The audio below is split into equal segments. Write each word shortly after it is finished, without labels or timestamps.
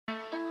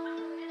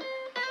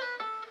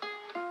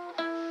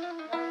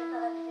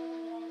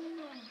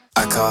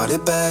I caught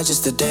it bad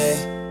just today.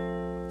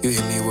 You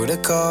hit me with a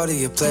call to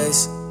your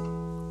place.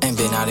 Ain't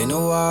been out in a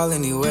while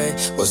anyway.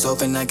 Was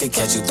hoping I could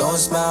catch you throwing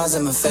smiles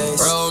in my face.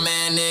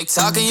 Romantic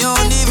talking, you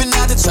don't even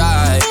have to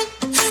try.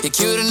 You're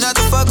cute enough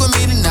to fuck with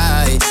me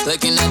tonight.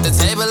 Looking at the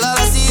table, all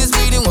I see is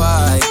bleeding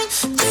white.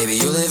 Baby,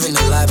 you living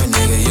the life, but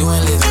nigga, you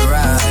ain't living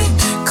right.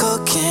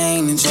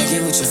 Cocaine and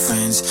drinking with your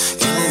friends.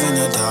 You live in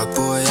the dark,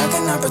 boy, I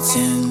cannot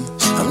pretend.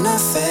 I'm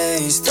not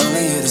faced,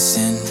 only here to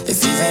sin.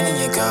 If you've been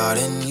in your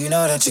garden, you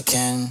know that you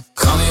can.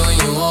 Call me when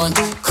you want,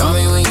 call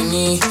me when you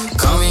need.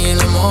 Call me in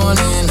the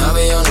morning, I'll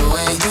be on the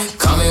way.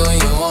 Call me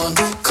when you want,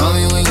 call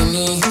me when you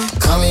need.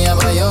 Call me out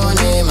by your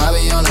name, I'll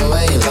be on the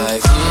way.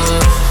 Like,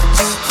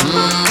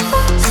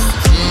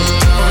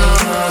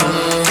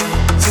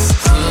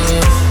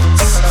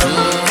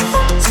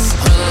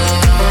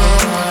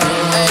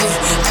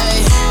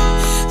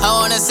 I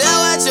wanna sell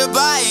what you're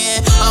buying.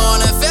 I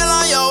wanna feel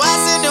on your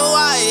ass in the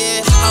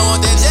wire. I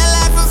want that jet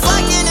lag from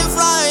fucking and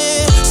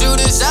flying.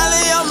 Shoot a shot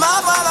in your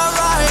mouth while I'm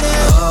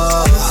riding.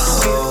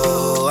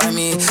 Oh, I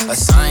mean, a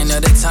sign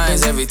of the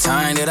times every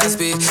time that I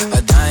speak.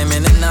 A dime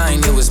and a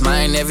nine, it was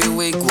mine every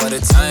week. What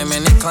a time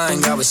and a climb,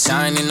 God was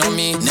shining on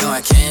me. Now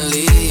I can't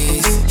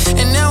leave,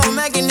 and now I'm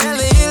making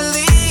hella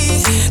Italy.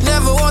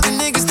 Never want the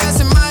niggas that's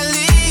in my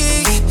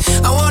league.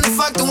 I wanna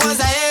fuck the ones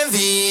I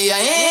envy. I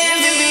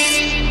envy.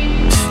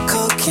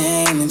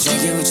 Cocaine and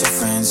drinking with your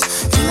friends.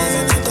 You live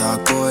in the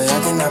dark, boy, I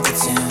cannot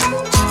pretend.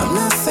 I'm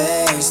not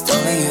faced,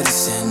 only here to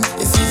sin.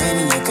 If you've been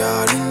in your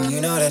garden,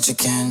 you know that you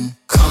can.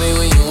 Call me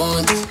when you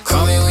want,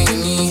 call me when you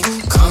need.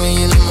 Call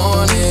me in the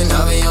morning,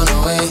 I'll be on the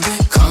way.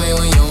 Call me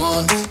when you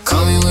want,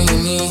 call me when you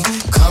need.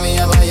 Call me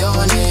out by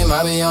your name,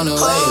 I'll be on the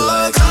way.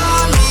 Like,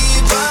 call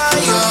me by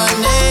your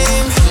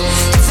name.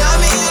 Tell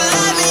me you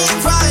love me in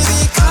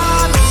private.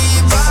 Call me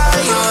by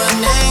your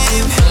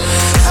name.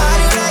 How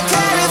do I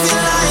care if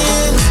you're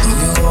lying?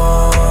 You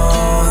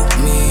want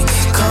me,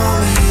 call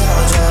me,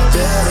 I'll drop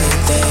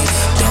everything.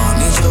 Don't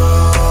need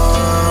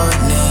your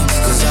name,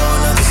 cause I don't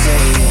know to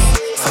say it.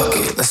 Fuck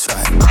it, let's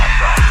try it.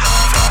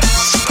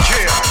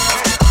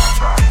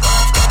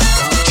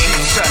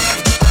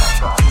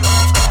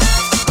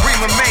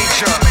 Reema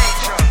major,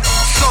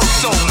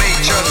 so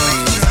major.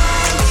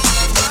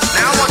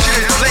 Now I want you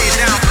to lay it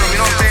down for him, you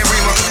know what I'm saying,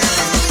 Reema?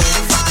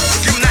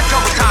 Give him that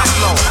double time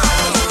flow.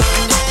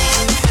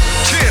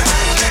 Cheer.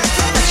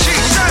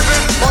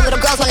 G7. All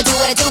little girls wanna do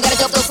what I do, got a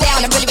dope little style,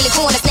 and I'm really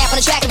cool on the snap on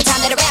the track. Every time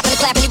that I rap and I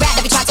clap and you rap,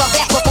 every time I talk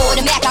back, we're forward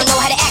and back. I don't know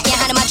how to act, can't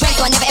handle my drink,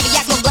 so I never ever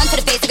yak, no blunt to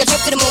the face, like a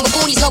trip to the moon with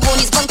boonies, no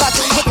boonies, fun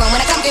cartoon, hit run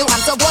when I come through.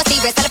 I'm so bossy,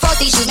 wrist out of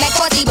frosty, shoes mad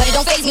costly, but it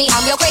don't faze me.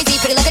 I'm real crazy,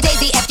 pretty like a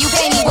daisy. If you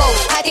pay me, whoa,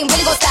 I think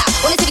really gon' stop.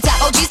 On the tippy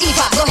top, oh geez, give me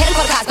pop. Go ahead and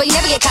call the cops, but you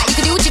never get caught. You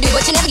can do what you do,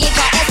 but you never get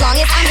caught. As long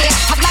as I'm here,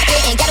 I block it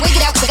and gotta wait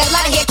it out, cause I got a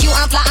lot of hair. Q,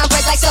 I'm fly, I'm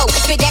fresh like so.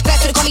 Spit that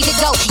fast, so they call me Big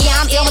Doe. Yeah,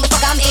 I'm ill,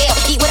 motherfucker, I'm ill.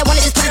 Eat what I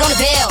wanna, just put it on the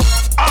bill.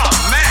 Oh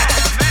man,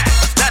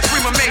 that's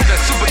Reema major,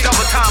 super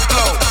double time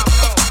flow.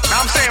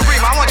 Now I'm saying,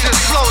 Reema, I want you to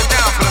slow it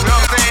down for him, you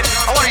know what I'm saying?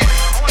 I want you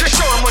to just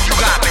show him what you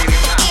got, baby.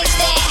 It's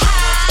that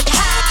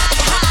hot.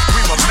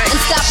 Reema major.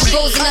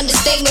 Unstoppables and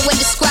understatement when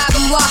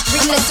describing raw.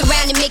 I'm mess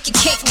around and make your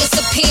cake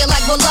disappear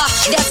like voila.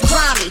 That's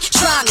grimy,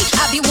 try me,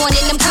 I be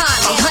wanting them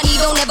kindly. Honey,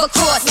 don't ever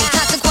cross me,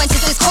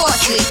 consequences is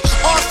costly.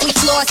 Awfully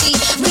flossy,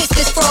 wrist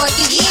is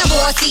frosty, yeah, I'm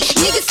bossy.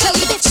 Niggas tell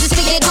you bitches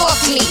to get off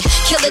me.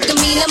 Killer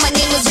demeanor, my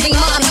name was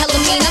Reema, I'm hella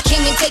mean. I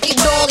came and take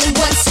it all in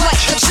one sweat.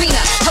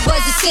 Katrina, her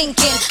buzz is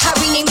sinking, I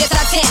renamed it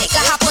Titanic.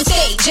 I hop on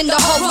stage and the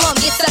whole room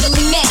gets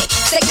suddenly manic.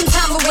 Second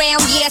time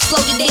around, yeah, I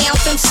slowed it down.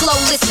 Some slow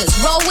listeners,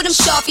 roll with them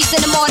Sharpies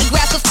and them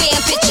autographs for fan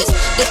pictures.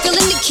 They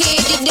feeling the kid,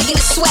 they digging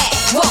the swag.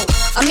 Whoa,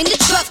 I'm in the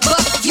truck, but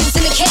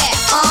using the cab.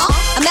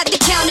 I'm at the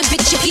counter,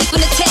 bitch, you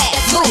peeping the tab.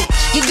 Move,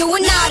 you're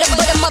doing nada,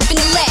 but I'm up in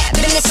the lab,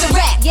 and it's a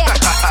rap, yeah.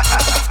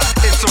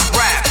 It's a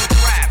rap.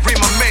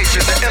 Reema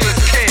major, the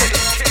illest kid.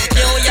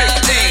 15,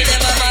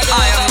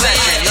 I am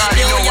legend. You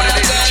already know what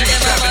it is.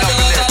 G7 up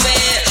in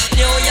this.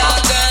 New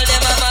York girl,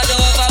 them a mad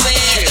over me.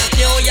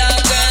 New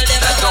York girl,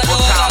 them a mad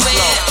over me.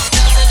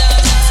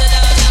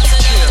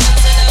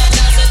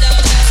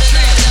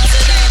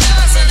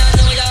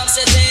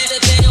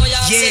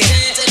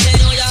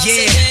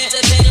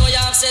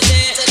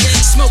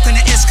 Smoking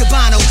the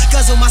Escobano,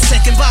 guzzle my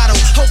second bottle.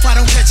 Hope I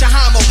don't catch a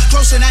homo.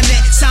 Grossing that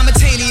net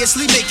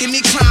simultaneously, making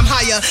me climb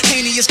higher.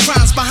 Heinous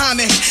crimes behind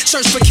me.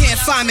 Search but can't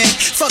find me.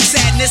 Fuck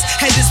sadness.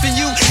 Had this been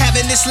you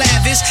having this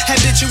lavish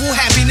habitual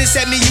happiness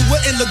at me, you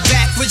wouldn't look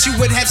back. But you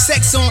would have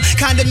sex on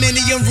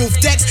condominium roof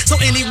decks. So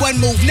anyone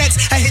move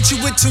next, I hit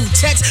you with 2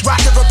 texts. Rock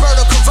the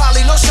Roberto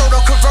Cavalli, no show, no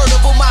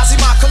convertible. Mozzie,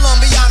 my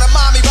Colombiana,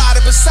 mommy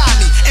riding beside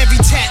me.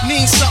 Every tat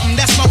means something,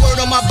 that's my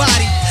word on my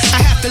body. I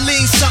have to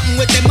lean something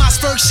with that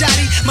Mossberg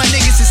shotty. My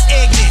niggas is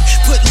ignorant,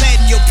 put lead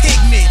in your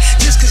pigment.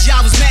 Just cause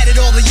y'all was mad at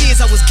all the years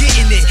I was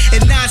getting it.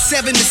 And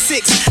 9-7 to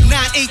 6,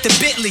 9-8 to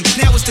Bentley.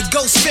 Now it's the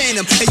Ghost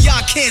Phantom, and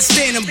y'all can't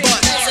stand them, but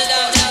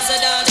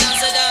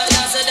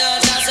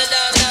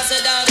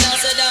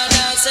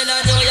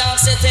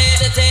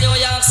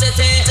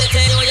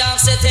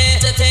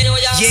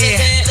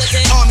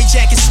yeah, army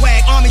jacket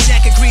swag, army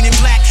jacket green and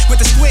black with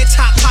a square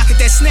top pocket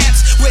that gas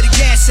snaps, where the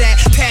gas at?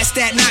 Past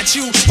that, not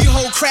you. You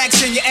hold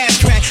cracks in your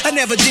ass crack. I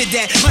never did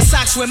that. My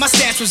socks where my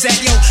stats was at,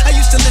 yo. I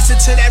used to listen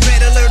to that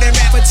Red Alert and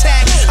Rap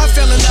Attack. I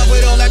fell in love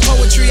with all that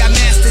poetry, I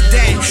mastered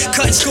that.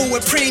 Cut school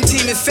with Preem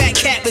Team and Fat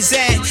Cat was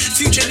at.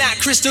 Future not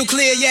crystal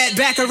clear yet.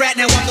 Back a rat,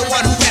 now I'm the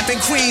one who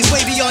rapping Queens.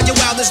 Way beyond your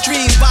wildest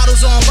dreams.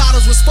 Bottles on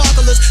bottles with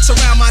sparklers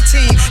surround my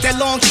team. That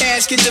long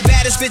cash get the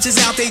baddest bitches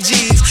out they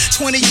jeans.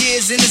 20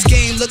 years in this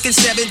game looking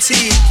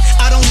 17.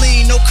 I don't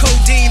lean, no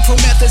codeine,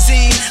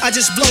 promethazine. I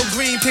just blow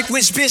green, pick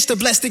which bitch to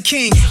bless the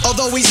king.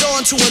 Although he's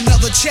on to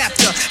another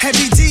chapter.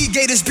 Heavy D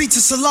gave his beat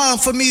to Salam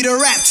for me to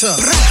rap to.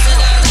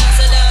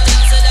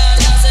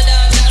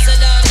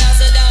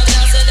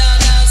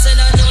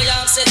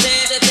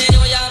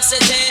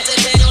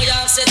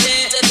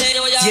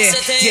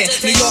 Yeah,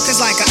 New York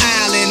is like an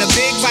island, a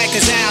big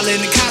Rikers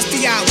Island, the cops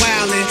be out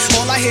wildin'.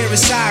 All I hear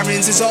is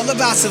sirens, it's all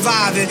about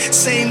surviving.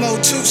 Same old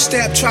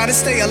two-step, try to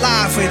stay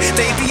alive with.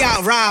 They be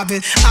out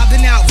robbing, I've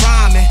been out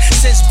rhyming.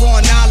 Since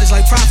born knowledge,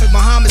 like Prophet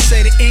Muhammad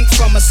say, the ink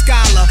from a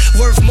scholar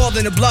worth more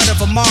than the blood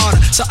of a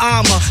martyr. So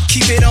I'ma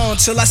keep it on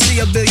till I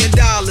see $1 billion.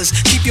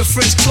 Keep your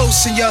friends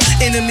close and your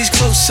enemies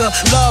closer.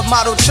 Love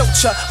model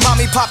chocha,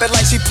 mommy pop it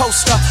like she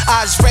poster.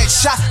 Eyes red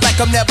shot like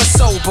I'm never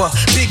sober.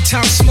 Big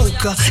time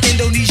smoker,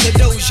 Indonesia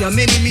doja.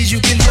 Many means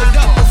you can hold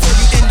up before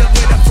you end up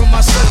with up from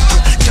my soldier.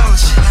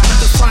 Dance,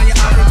 under fire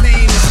I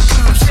remain as a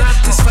conscious.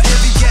 This for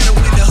every ghetto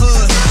in the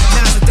hood.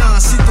 Now's a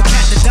Don, super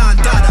cat, the Don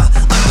Dada.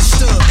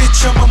 Understood.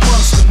 Bitch, I'm a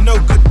monster, no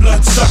good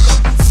blood sucker.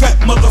 Fat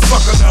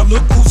motherfucker, now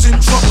look who's in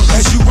trouble.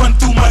 As you run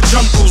through my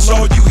jungles,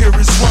 all you hear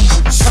is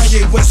rumbles.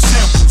 Kanye West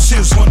samples,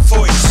 here's one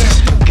for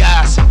example.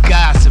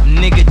 Gossip,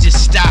 nigga,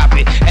 just stop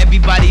it.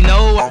 Everybody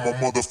know I'm a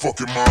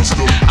motherfucking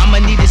monster. I'ma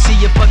need to see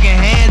your fucking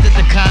hands at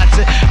the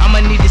concert.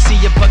 I'ma need to see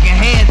your fucking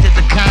hands at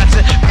the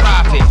concert.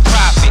 Profit,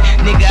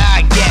 nigga,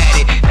 I got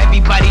it.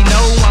 Everybody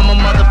know I'm a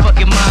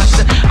motherfucking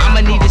monster.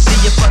 I'ma need to see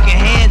your fucking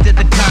hands at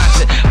the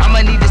concert.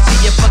 I'ma need to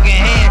see your fucking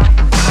hands.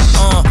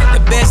 The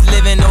best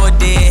living or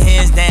dead,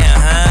 hands down,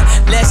 huh?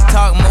 Let's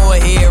talk more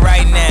here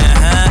right now,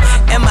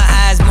 huh? And my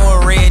eyes more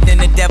red than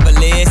the devil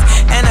is.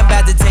 And I'm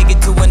about to take it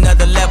to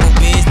another level,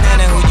 bitch. None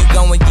of who you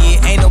gon'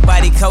 get, ain't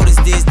nobody cold as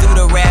this. Do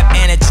the rap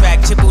and a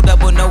track, triple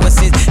double, no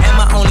assist. And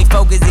my only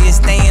focus is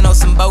staying on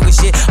some bogus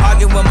shit.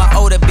 Arguing with my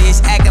older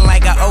bitch, acting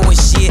like I owe her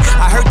shit.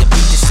 I heard the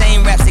beat, the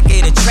same raps that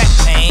gave the track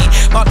pain.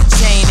 Bought the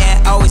chain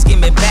that always give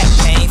me back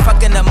pain.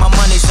 Fucking up my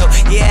money, so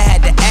yeah, I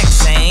had to act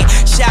sane.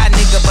 Shy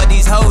nigga, but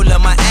these hoes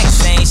love my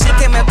accent. She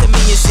came up to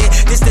me and said,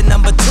 this the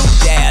number 2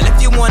 dial.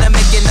 If you wanna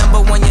make it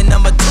number 1, you're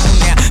number 2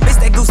 now. Miss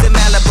that goose in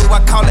Malibu,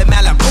 I call it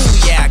Malibu,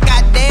 yeah.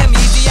 Goddamn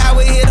easy, I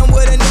would hit him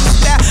with a new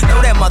style.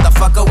 Know that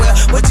motherfucker well,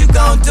 what you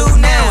gon' do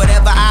now?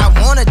 Whatever I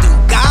wanna do,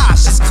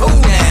 gosh, it's cool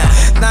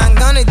now. Now I'm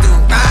gonna do,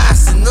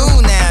 it's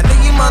new now.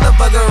 Think you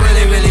motherfucker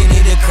really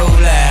need to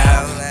cool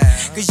out.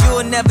 Cause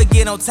you'll never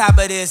get on top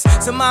of this.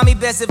 So mommy,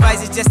 best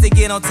advice is just to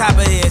get on top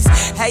of this.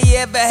 Have you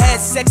ever had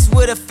sex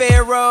with a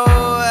pharaoh?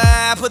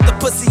 I put the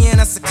pussy in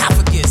a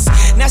sarcophagus.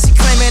 Now she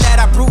claiming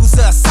that I bruised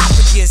her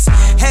esophagus.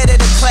 Head of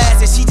the class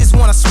and she just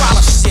wanna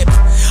swallow shit.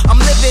 I'm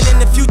living in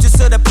the future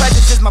so the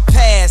present is my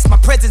past. My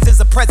presence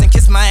is a present,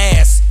 kiss my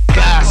ass.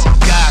 Gossip,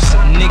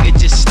 nigga,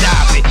 just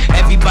stop it.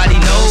 Everybody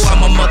know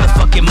I'm a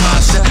motherfucking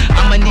monster.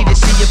 I'ma need to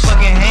see your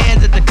fucking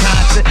hands at the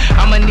concert.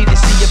 I'ma need to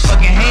see your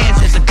fucking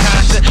hands at the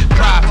concert.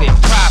 Profit,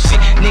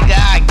 nigga,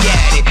 I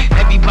got it.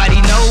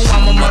 Everybody know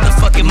I'm a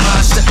motherfucking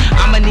monster.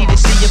 I'ma need to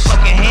see your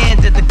fucking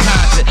hands at the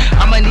concert.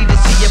 I'ma need to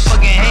see your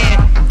fucking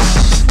hands.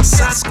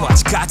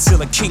 Sasquatch,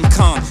 Godzilla, King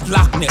Kong,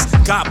 Loch Ness,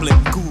 Goblin,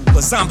 Ghoul,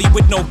 a zombie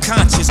with no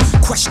conscience.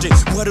 Question,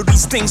 what do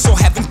these things all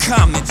have in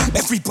common?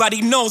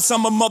 Everybody knows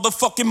I'm a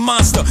motherfucking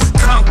monster.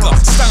 Conquer,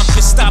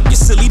 stop your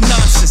silly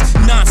nonsense.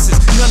 None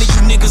of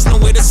you niggas know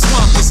where the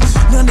swamp is.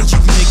 None of you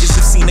niggas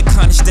have seen the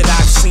carnage that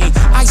I've seen.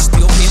 I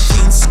still hear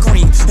fiends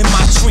scream in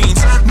my dreams.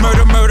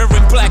 Murder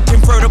in black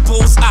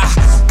convertibles. I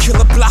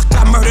kill a block,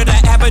 I murder the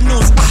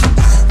avenues.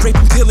 Rape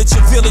and pillage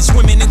a village,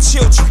 women and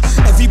children.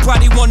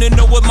 Everybody wanna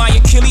know what my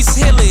Achilles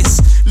heel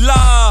is.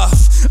 Love,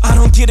 I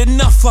don't get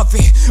enough of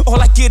it. All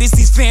I get is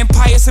these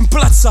vampires and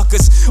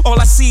bloodsuckers. All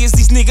I see is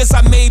these niggas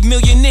I made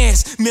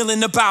millionaires,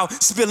 milling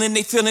about, spilling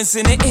their feelings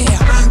in the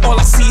air. All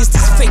I see is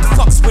these fake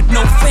fucks with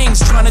no fangs,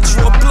 trying to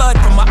draw blood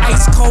from my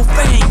ice cold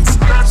veins.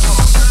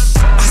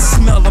 I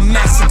smell a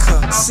massacre,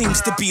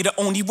 seems to be the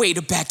only way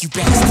to back you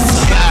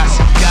bastards.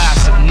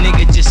 Gossip,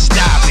 nigga, just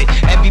stop it.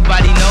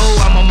 Everybody know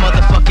I'm a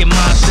motherfucking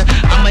monster.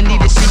 I'ma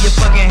need to see your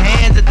fucking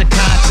hands at the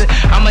concert.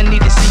 I'ma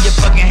need to see your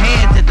fucking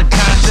hands at the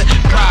concert.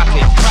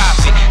 Profit,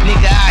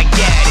 nigga, I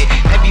got it.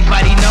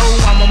 Everybody know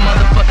I'm a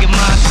motherfucking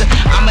monster.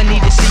 I'ma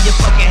need to see your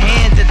fucking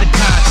hands at the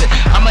concert.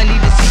 I'ma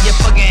need to see your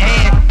fucking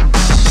hands.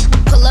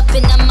 Pull up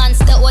in a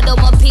monster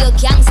automobile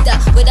gangster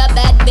with a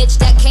bad bitch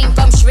that came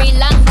from Sri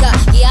Lanka.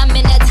 Yeah, I'm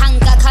in a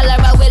tanka, color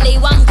a Willy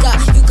Wonka.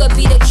 You could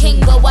be the king,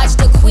 but watch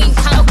the queen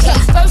conquer. Okay,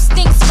 first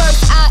things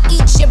first, I'll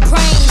eat your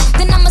brains.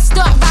 Then I'ma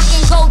start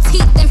rocking gold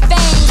teeth and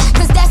fangs.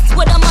 Cause that's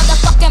what a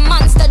motherfucking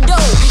monster do.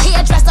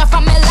 Hairdresser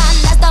from Milan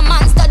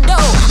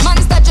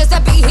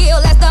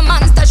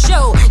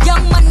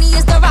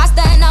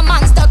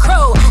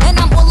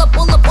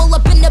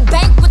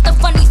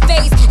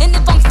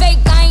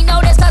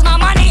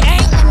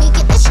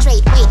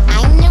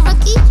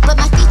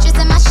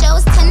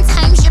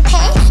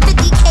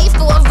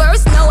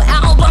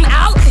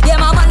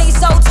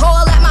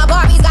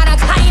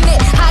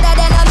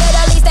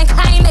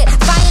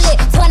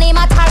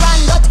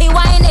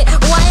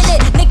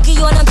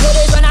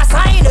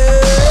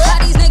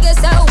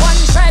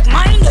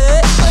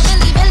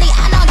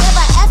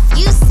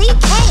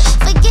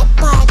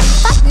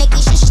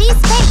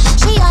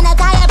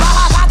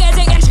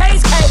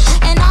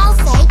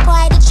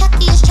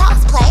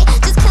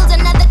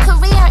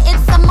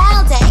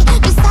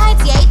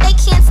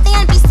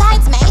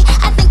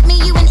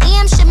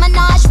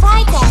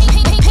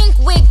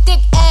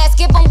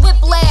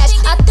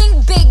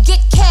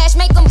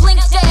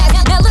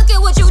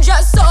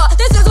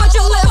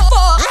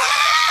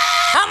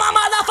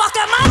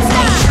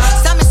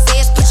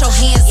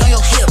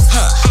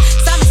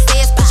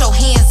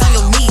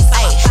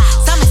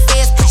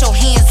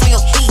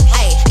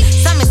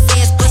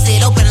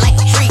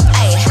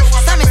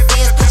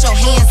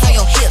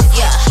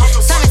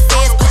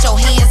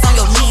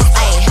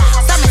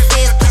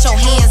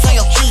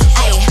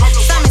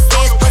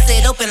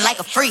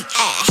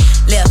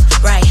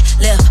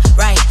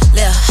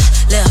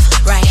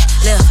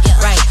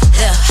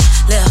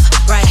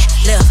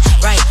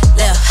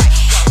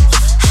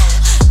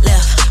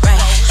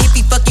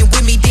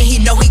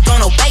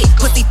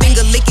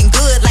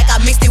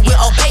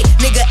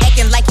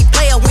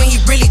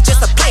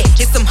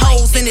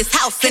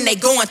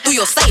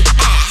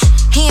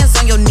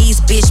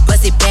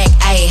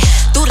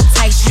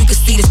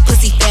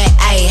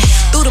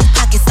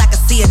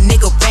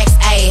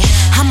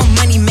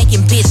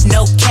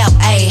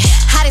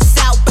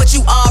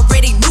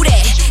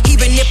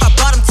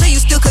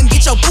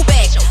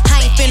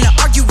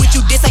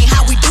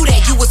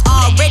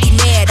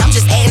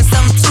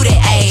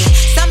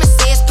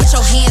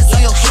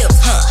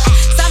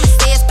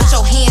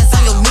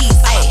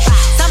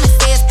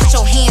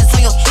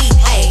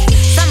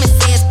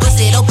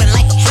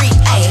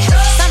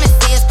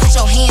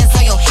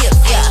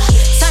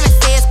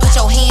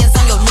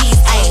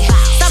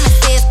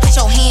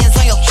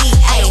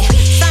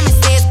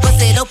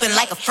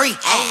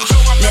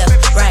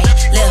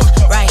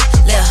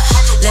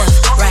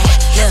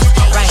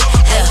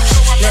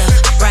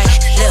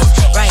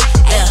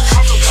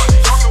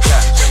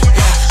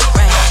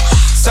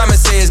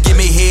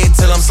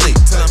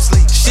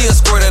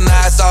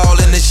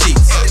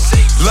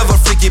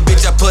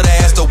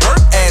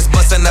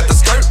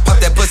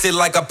pussy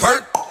like a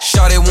perk.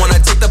 Shawty wanna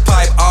take the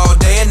pipe all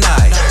day and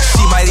night.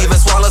 She might even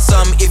swallow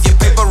some if you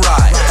paper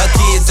right. Her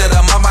kids at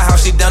her mama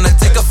house, she done to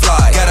take a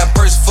flight. Got a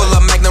purse full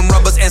of Magnum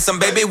rubbers and some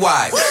baby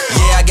wipes.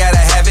 Yeah, I gotta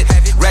have it.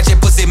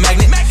 Ratchet pussy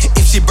magnet.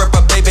 If she burp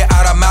a baby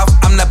out her mouth,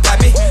 I'm the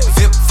pappy.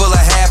 VIP full of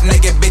half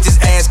naked bitches,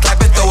 ass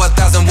clapping. Throw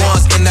 1,000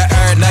 ones in the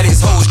air, now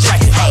these hoes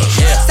jacking.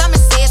 Yeah. Simon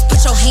says,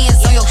 put your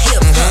hands on your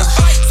hips.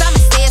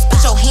 Simon says,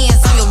 put your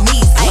hands on your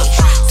knees.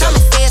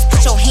 Simon says,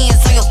 put your hands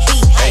on your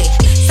feet.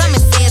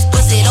 Simon says,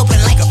 bust it open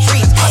like a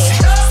freak.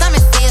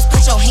 Simon says,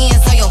 put your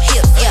hands on your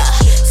hips. Yeah.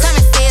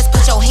 Simon says,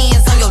 put your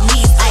hands on your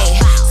knees.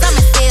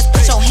 Simon says,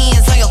 put your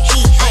hands on your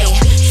feet.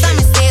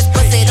 Simon says,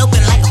 bust it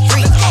open like a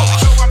freak.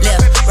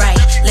 Left, right,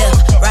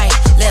 left, right,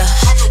 left,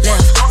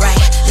 left,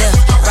 right, left,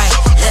 right,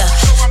 left,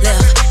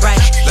 left,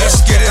 right.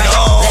 Let's get it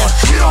on.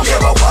 We don't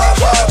give a what.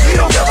 We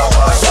don't give a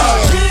what.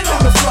 Get it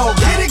on the floor,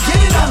 get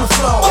it on the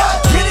floor.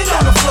 Get it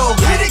on the floor,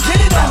 get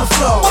it on the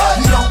floor.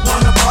 You don't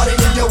wanna party,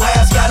 then your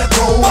ass gotta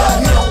go.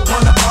 You don't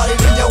wanna party,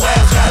 then your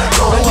ass gotta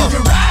go. And you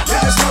can ride to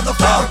this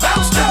motherfucker,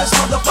 bounce to this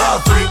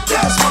motherfucker, freak to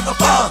this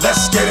motherfucker.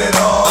 Let's get it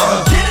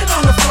on. Get it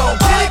on the floor,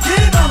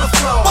 get it on the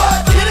floor.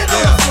 Get it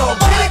on the floor,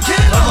 get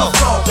it on the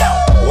floor.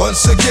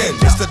 Once again,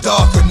 it's the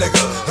darker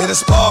nigga. Hit a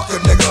sparker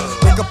nigga.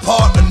 Pick a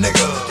partner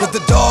nigga. Cause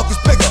the dog is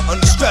bigger.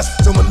 Under stress,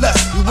 so unless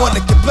you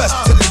wanna get blessed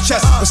to the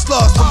chest. The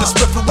slugs from the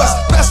Smith and West.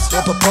 Best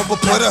pump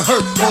put a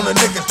hurt on a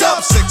nigga.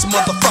 Dump 6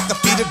 motherfucker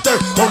feet of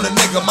dirt on a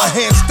nigga. My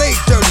hands stay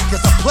dirty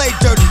cause I play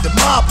dirty the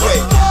mob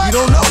way. You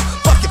don't know?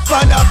 Fuck it,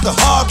 find out the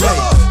hard way.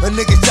 A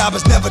nigga's job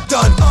is never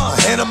done. I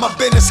handle my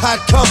business how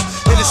it come.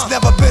 And it's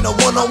never been a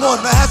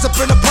one-on-one. There hasn't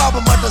been a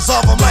problem, I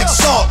dissolve them like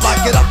salt.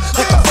 Lock it up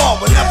like a fall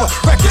whenever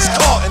records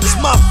caught. And it's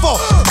my fault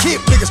to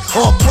keep niggas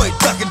on point,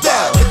 ducking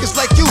down. Niggas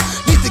like you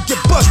need to get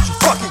bust, you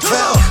fucking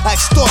clown. I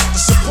extort to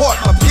support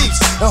my peeps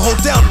and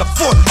hold down the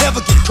fort.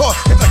 Never get caught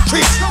if I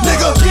creeps,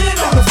 nigga. Get it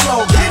on the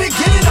floor, get it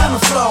on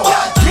the floor.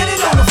 Get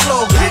it on the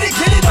floor, get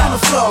it on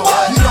the floor.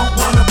 You don't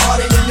wanna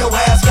party, then your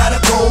ass gotta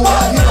go.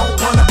 You don't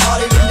wanna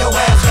party, then your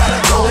ass gotta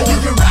go. And you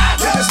can ride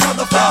to this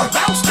motherfucker,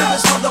 bounce to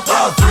this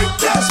motherfucker, freak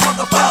to this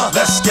motherfucker.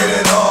 Let's get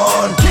it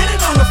on. Get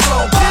it on the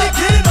floor,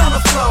 get it on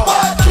the floor.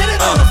 Get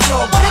it on the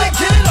floor,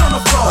 get it on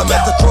the floor. I'm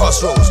at the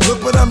crossroads,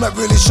 look, but I'm not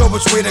really sure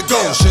which way to go.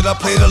 Should I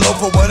play the low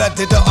for what I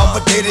did the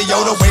other day?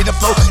 Yo, the way to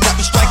flow got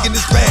me striking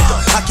this random.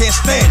 I can't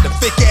stand them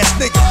fake ass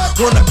niggas,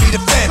 wanna be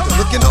the phantom.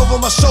 Looking over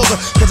my shoulder,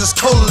 cause it's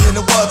colder than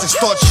it was.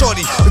 Extort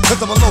shorty,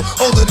 because I'm a little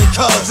older than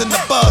cuz. And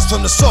the buzz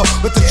from the saw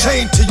with the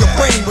chain to your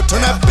brain would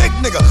turn that big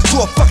nigga to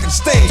a fucking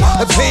stain.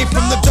 The pain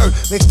from the dirt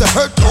makes the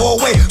hurt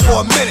go away for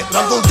a minute.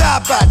 But I'm gonna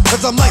die back,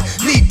 cause I'm like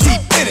knee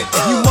deep in it.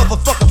 And you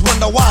motherfuckers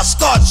wonder why I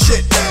start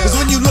shit. Cause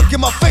when you look in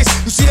my face,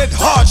 you see that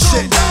hard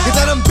shit. Cause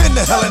I done been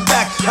to hell and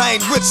back. I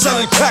ain't rich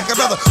selling crack, I'd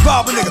rather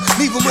rob a nigga,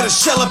 leave him with a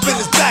shell up in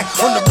his back.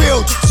 On the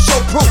real, just to show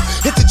proof.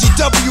 Hit the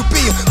GWB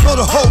and blow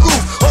the whole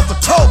roof off the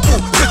toll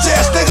booth. Bitch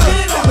ass nigga.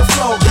 Get it on the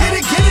floor, get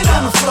it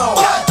on the floor.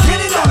 Get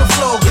it on the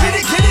floor, get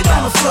it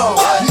on the floor.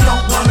 You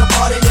don't wanna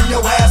party, then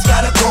your ass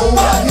gotta go.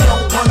 You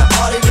don't wanna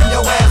party, then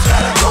your ass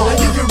gotta go. And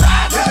you can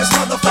ride to this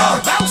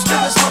motherfucker, bounce to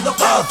this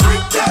motherfucker,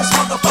 freak to this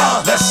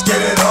motherfucker. Let's get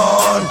it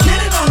on.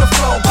 Get it on the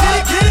floor,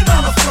 get it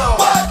on the floor.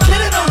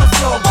 Get it on the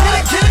floor,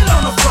 get it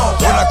on the floor.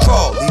 When I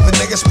crawl, leave a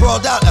nigga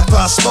sprawled out after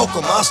I smoke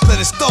him. I'll slit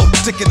his throat,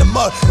 stick in the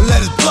mud and let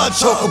his blood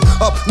choke him.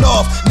 Up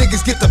north,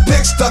 niggas get the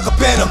pig stuck up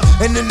in him.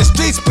 And in the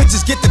streets,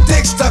 bitches get the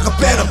dick stuck up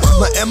in him.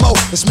 My MO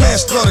is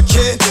manslaughter,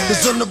 kid.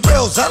 Cause on the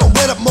rails, I don't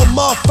wet up more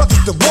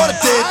motherfuckers than water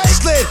did.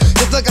 Slid,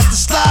 cause I got to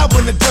slide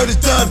when the dirt is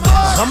done.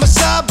 I'm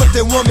homicide, but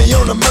they want me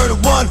on a murder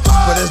one.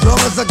 But as long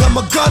as I got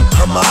my gun,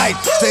 I'm alright.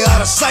 Stay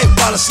out of sight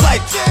while it's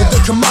light. If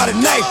they come out at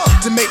night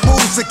to make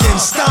moves again,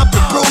 stomp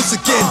and bruise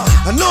again.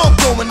 I know I'm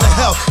going to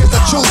hell if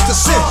I choose to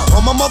sin.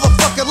 All my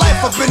motherfucking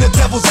life, I've been a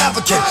devil's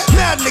advocate.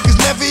 Now niggas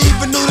never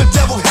even knew the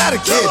devil had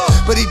a kid.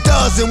 But he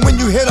does, and when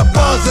you hit a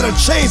buzz and a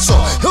chainsaw,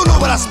 he'll know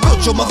what I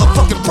spilt your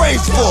motherfucking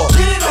brains for.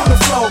 Get it on the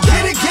floor,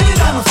 get it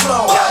on the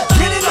floor.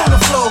 Get it on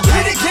the floor,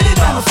 get it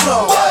on the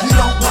floor. You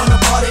don't wanna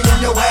party, then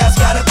your ass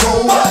gotta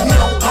go. You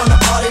don't wanna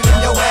party, then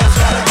your ass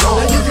gotta go.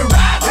 And you can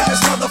ride to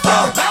this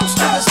motherfucker, bounce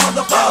to this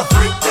motherfucker,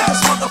 freak to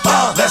this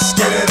motherfucker. Let's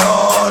get it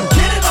on.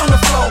 Get it on the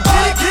floor,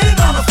 get it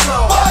on the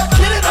floor.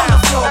 Get it on the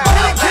floor,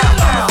 get it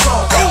on the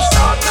floor.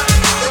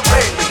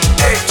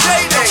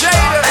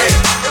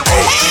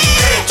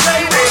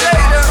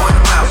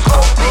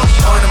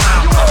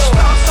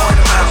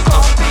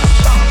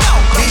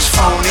 He's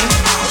phony,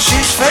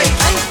 she's fake.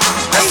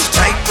 That's the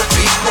type of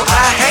people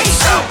I hate.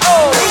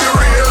 If you're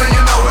real and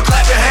you know it,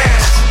 clap your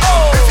hands.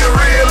 If you're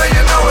real and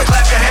you know it,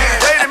 clap your hands.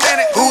 Wait a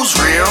minute, who's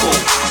real?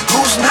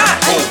 Who's not?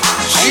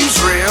 She's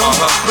real,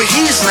 but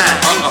he's not.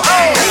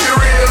 If you're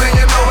real and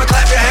you know it,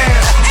 clap your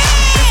hands.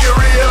 If you're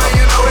real and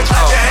you know it,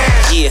 clap your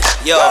hands. Yeah,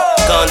 yo,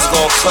 guns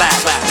gon' clap,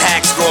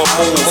 packs gon'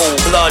 move,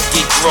 blood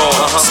get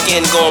drawn,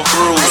 skin gon'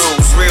 bruise,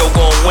 real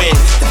gon' win,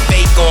 the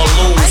fake gon'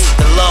 lose,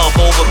 the love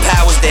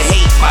overpowers the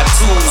hate, my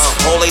tools,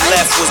 all they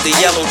left was the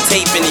yellow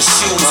tape in his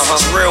shoes.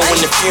 It's real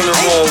when the funeral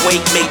on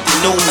Wake make the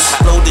news.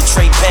 Load the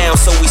tray pound,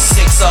 so we 6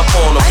 up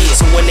on them.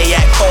 So when they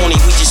act phony,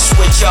 we just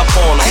switch up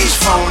on them. He's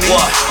phony,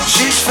 what?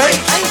 She's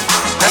fake.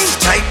 That's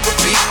the type of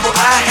people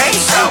I hate.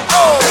 So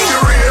if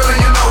you're real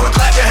and you know it,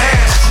 clap your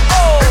hands.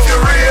 If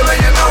you're real and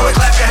you know it,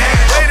 clap your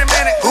hands. Wait a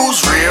minute, who's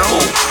real?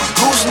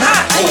 Who's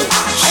not?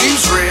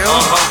 She's real,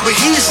 but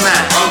he's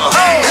not.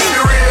 If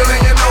you're real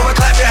and you know it,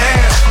 clap your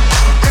hands.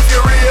 If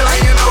you're real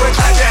and you know it,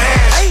 clap your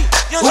hands.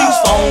 Who's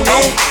phony?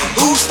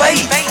 Who's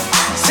fake?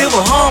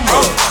 Silver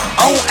Hummer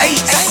on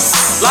 8.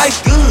 Life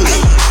good.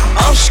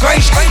 I'm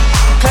straight.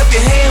 Clap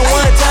your hand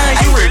one time,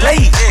 you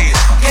relate.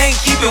 Can't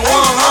keep it 100,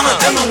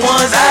 them the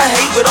ones I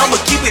hate, but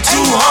I'ma keep it 200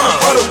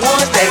 for the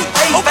ones that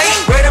fake.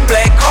 Red and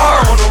black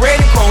car on the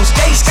red and chrome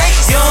skates.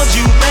 Young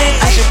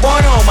Juiceman, I should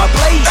born on my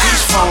plate.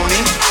 He's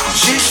phony,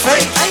 she's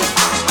fake.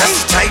 That's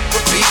the type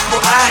of people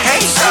I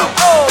hate. So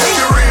if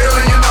you're real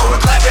and you know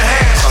it, clap your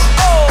hands.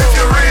 If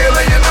you're real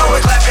and you know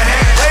it, clap your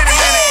hands. Wait a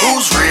minute,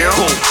 who's real?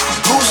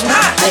 Who's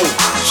not?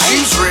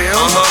 She's real,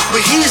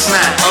 but he's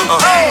not.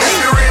 If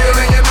you're real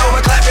and you know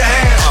it, clap your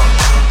hands.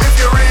 If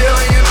you're real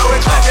and you know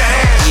it, clap your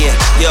hands. Yeah,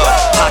 yo,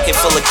 pocket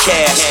full of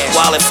cash,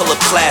 wallet full of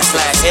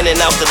plastic, in and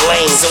out the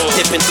lanes,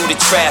 dipping through the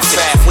traffic.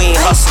 We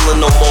ain't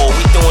hustling no more,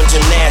 we doing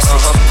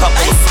gymnastics.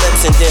 Couple of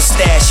flips and then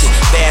stash it.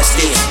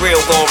 Bastard,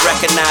 real gon'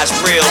 recognize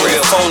real,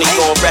 phony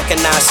gon'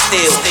 recognize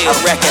still. I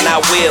reckon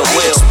I will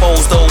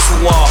expose those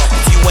who are.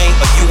 If you ain't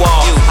or you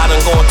are, I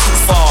done gone too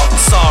far. I'm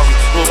sorry.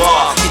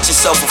 Get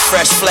yourself a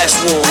fresh flesh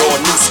wound or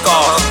a new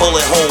scar.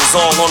 Bullet holes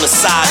all on the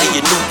side of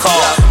your new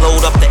car.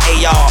 Load up the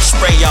AR,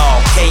 spray y'all,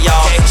 K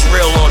y'all. It's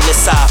real on this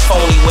side,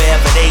 phony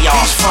wherever they are.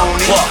 He's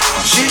phony,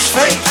 she's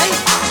fake.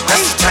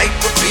 That's the type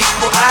of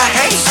people I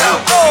hate. So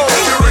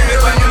if you're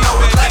real and you know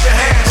it, clap your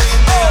hands.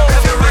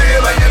 If you're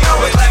real and you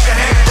know it, clap your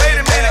hands. Wait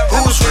a minute,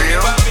 who's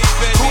real?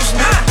 Who's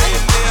not?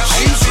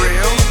 She's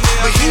real,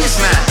 but he's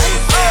not.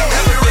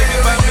 If you're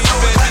real and you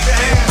know it, clap your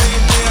hands.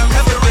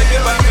 If you're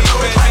real and you know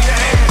it, clap your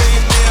hands.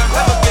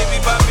 Have a baby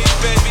by me,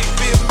 baby.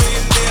 Be a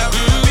millionaire,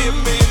 be a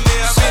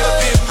millionaire,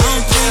 be a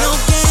millionaire.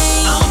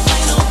 I don't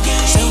play no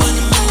game. Say when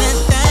I'm in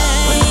that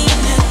thing.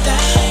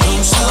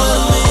 Come see what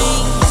I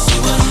mean. See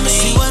what I mean.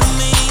 See what I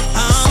mean.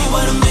 See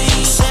what I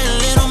mean. Say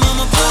little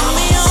mama put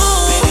me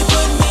on. Baby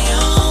put me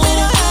on.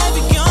 Better have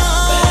it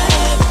gone.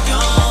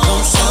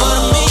 Come see what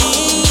I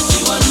mean.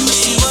 See what I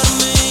mean. See what I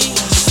mean.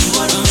 See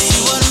what I mean.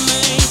 See what I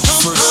mean.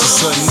 First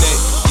it's her neck,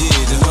 yeah,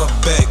 then her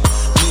back.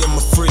 Me, I'm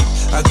a freak,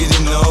 I get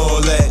into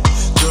all that.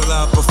 Girl,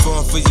 I'll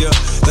perform for you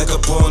like a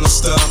porno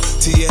star.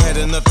 Till you had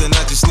enough, then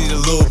I just need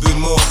a little bit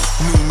more.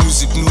 New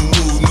music, new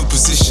mood, new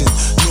position.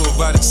 New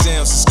erotic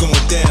sounds, it's going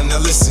down. Now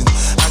listen,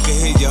 I can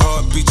hear your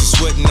heartbeat, you're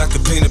sweating. I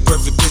can paint a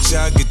perfect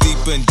picture. I get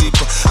deeper and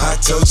deeper. I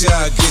told you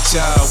I'd get you.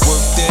 I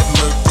work that,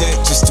 murk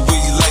that, just the way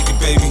you like it,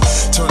 baby.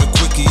 Turn a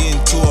quickie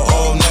into an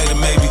all-nighter,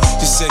 maybe.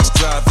 Your sex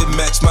drive, it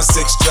match my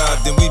sex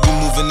drive. Then we be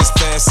moving as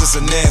fast as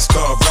a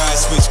NASCAR ride.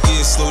 Switch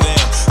gears, slow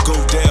down, go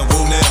down,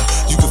 whoa now.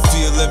 You can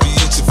feel every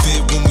inch of it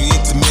when we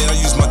intimate. I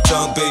use my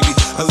tongue, baby.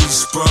 I leave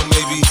you sprung,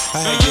 maybe. I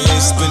had your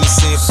head spinning,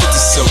 saying 50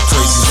 so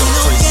crazy, so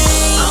crazy.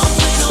 I don't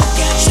play no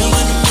games. Say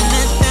when I'm in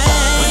that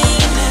thing.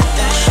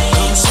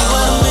 Come see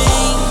what I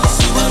mean.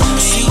 See what I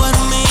mean. See what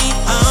I mean.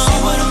 See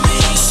what I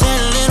mean. Say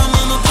little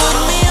mama put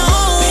me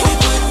on. Baby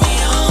put me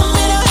on.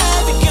 Better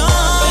have it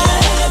gone.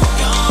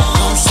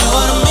 Come see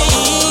what I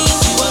mean.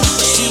 See what I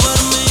mean. See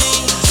what I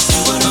mean.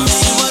 See what I mean.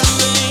 See what I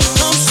mean.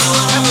 Come see what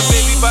I mean. Have a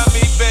baby by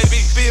me, baby.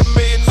 Be a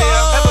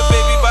millionaire. Have a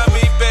baby by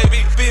me,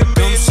 baby. Be a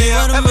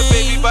millionaire. Have a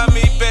baby by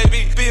me,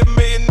 baby. Be a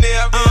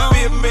millionaire.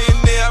 Be a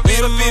millionaire. Be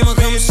a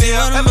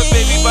millionaire. Have a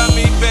baby by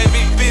me,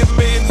 baby. Be a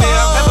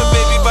millionaire. Have a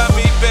baby by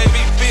me,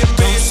 baby. Be a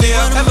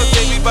millionaire. Have a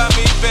baby by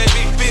me,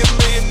 baby. Be a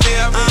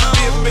millionaire.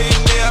 Be a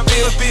millionaire. Be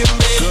a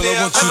millionaire. Girl,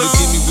 I want you to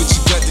give me what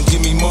you got, then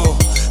give me more.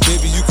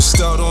 Baby, you can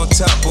start on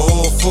top of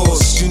all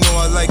fours. You know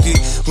I like it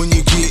when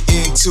you get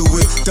into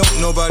it. Don't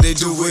nobody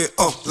do it,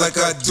 like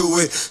I do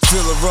it.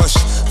 Feel a rush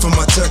from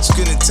my touch,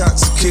 get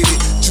intoxicated.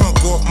 Drunk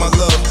off my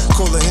love,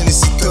 call a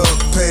Hennessy thug.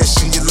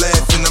 Passion, you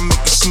laughing, I make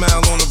you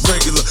smile on a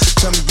regular.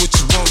 Tell me what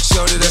you want,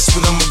 shawty, that's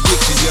what I'ma get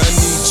to you. I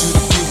need you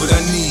to be what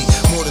I need,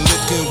 more than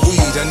liquor and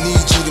weed. I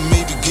need you to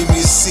maybe give me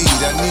a seed.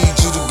 I need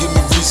you to give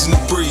me reason to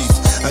breathe.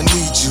 I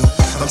need you,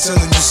 I'm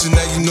telling you, so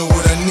now you know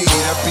what I need.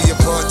 I be a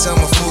part-time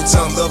or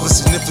full-time lover,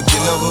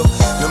 significant other.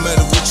 No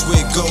matter which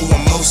way it go,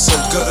 I'm most so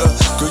gutter.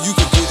 Girl, you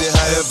can get it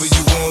however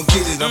you want,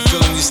 get it. I'm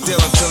feeling your style,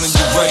 I'm telling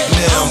you right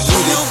now, I'm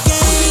with it. I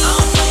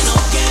don't play no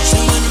games.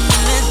 Say when I'm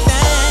in that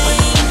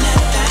thing.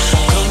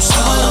 Come see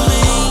what I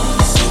mean.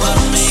 See what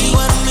I mean. See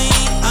what I mean.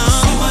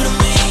 See what I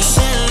mean.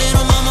 Say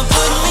little mama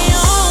put me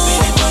on.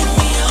 Baby put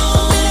me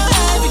on. Better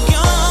have it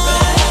gone.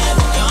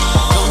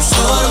 Come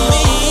see what I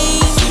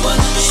mean. See what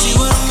I mean. See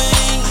what I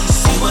mean.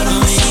 See what I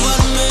mean. See what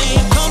I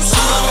mean. Come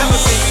see what I mean. Have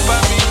a baby by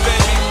me,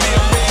 baby. Be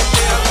a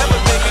millionaire. Have a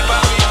baby by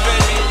me,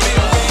 baby. Be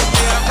a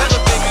millionaire. Have a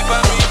baby by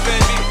me,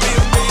 baby. Be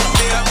a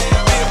millionaire.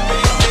 Be a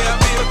millionaire.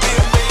 Be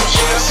a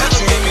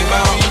millionaire.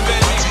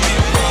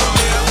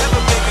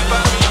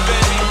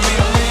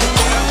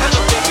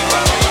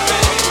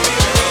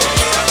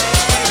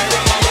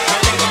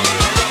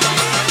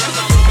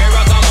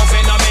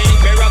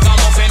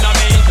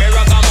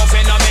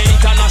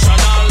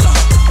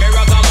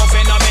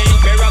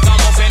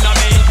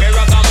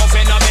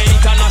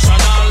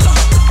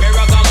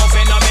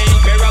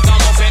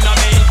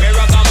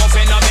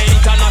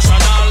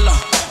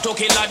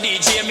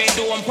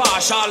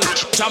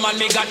 Shaman,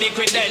 me got the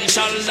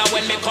credential. Now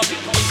when me come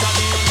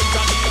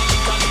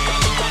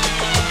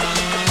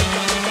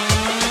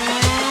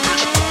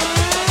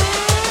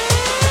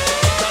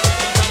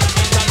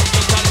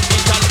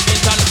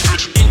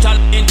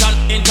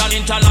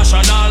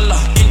international,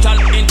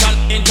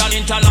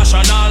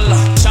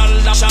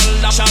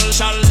 international.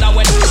 Shalla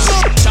when,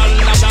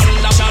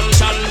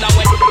 shalla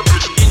when.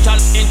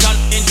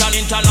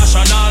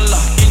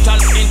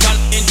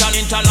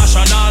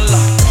 International.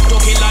 To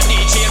kill a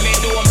DJ, me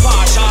do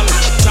partial.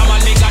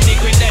 Shaman, me got the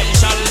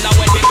credential. Now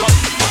when we come.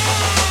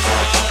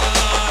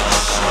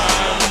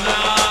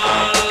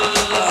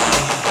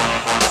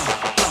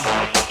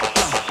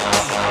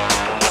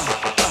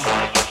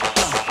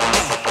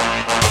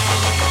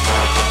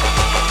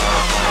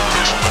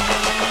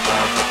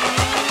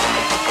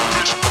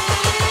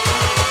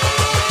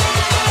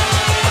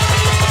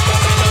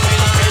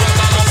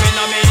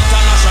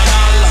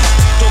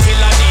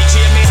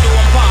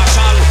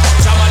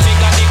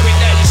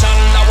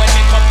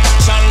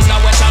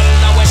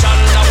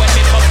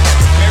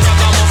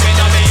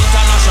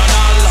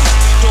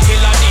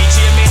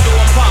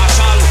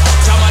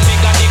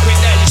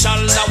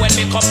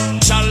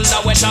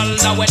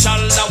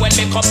 Shalla when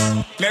me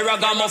come, me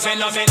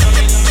ragamuffin of it.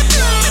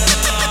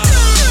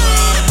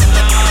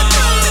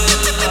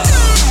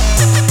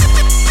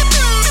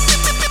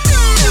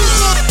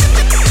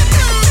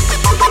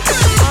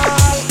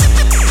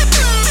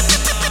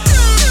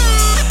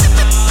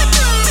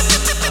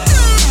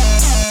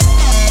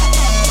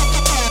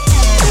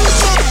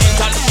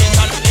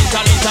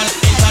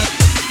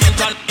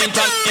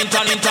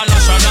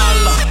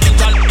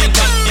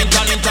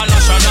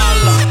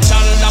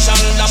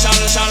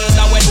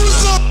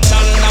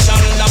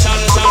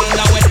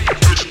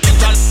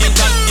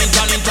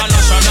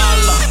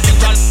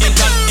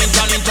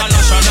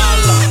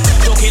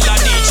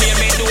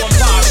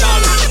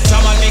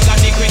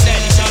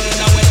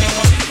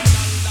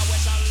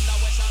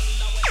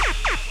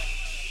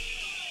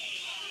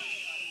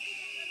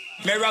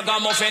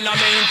 Ragamuffin of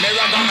me,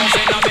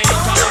 ragamuffin of me.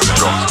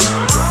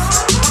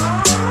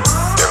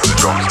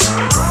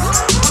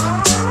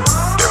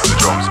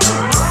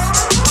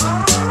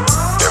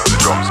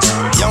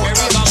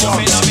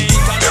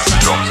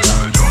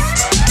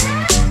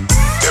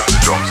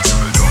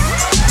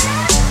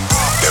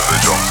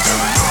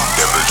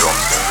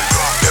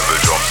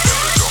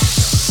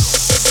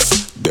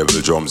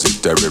 Devil drums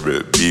is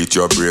terrible. Beat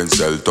your brain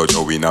cell, touch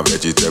you in a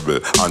vegetable.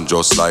 And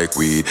just like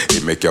weed,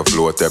 it make you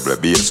floatable.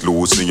 Bass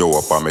loosen you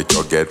up and make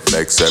you get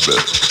flexible.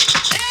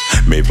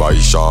 Me buy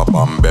sharp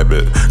and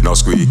bevel. No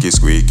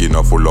squeaky,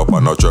 no full up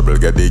and no trouble.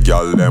 Get the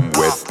girl them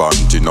wet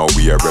panty, now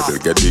we a rebel.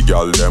 Get the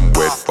girl them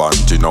wet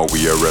panty, now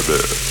we a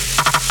rebel.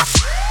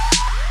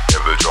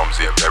 Devil drums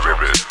is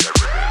terrible.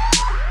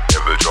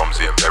 Devil drums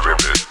is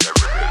terrible.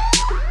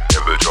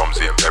 Devil drums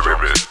is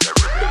terrible.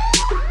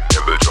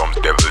 Devil drums,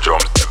 devil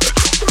drums.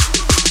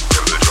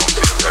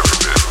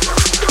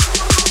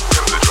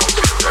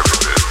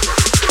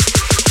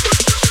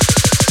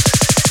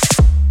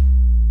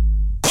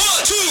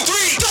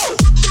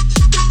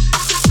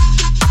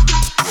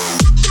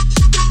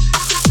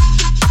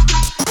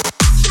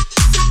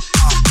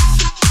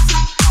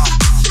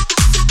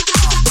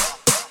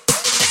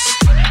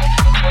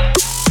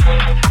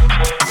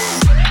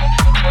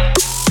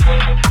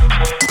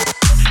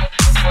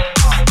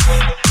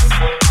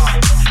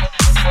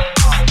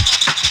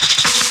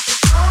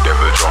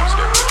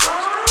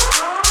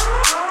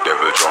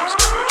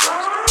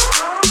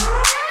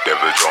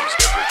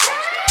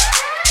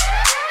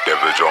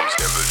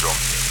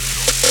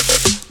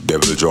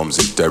 Devil drums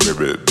is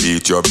terrible.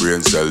 Beat your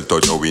brain cell,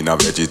 touch you in a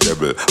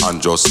vegetable.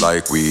 And just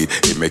like weed,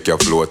 it make you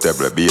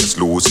floatable. Bass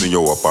loosen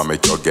you up and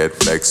make you get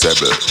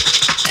flexible.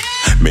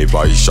 Me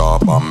buy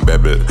sharp and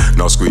bevel.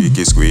 No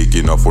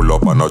squeaky, no full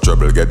up and no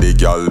trouble. Get the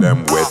girl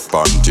them wet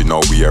panty,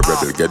 now we a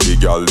rebel. Get the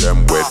girl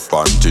them wet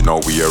panty, now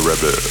we a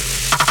rebel.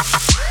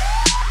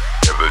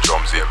 Devil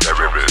drums is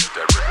terrible.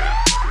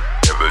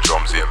 Devil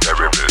drums is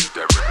terrible.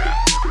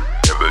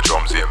 Devil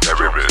drums is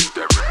terrible.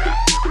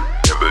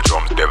 Devil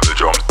drums, devil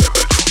drums.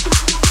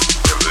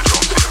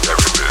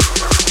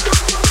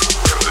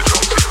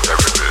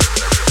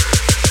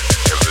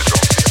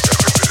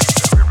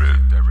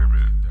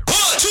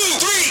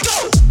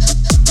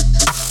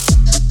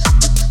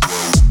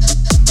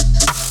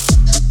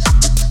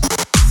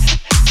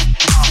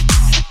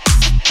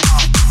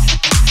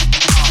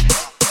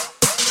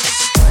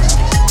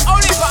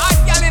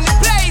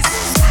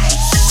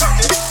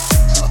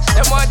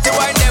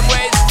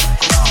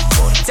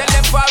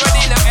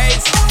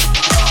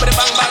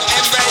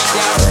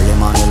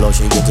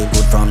 She get it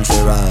good from she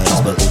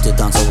rise, but put it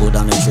on so good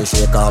and make she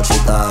shake all she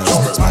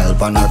ties. Smile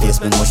upon her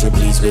face, me know she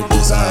pleased with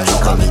desire.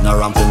 Coming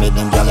around to make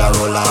them gyal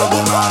roll out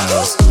them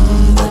eyes.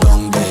 Go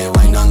down there,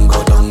 wine and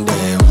go down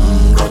there.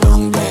 Go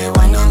down there,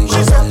 wine and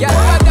go down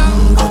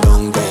there. Go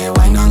down there,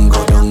 wine and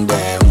go down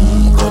there.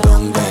 Go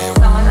down there.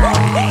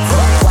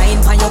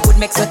 Wine pon your good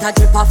makes you sweat a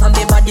drip off of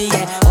me body,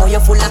 yeah. Oh, you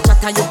full of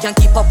chat and you can't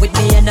keep up with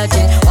me energy.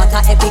 What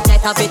a epic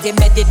night of it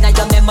embedded in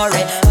your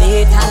memory.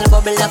 Little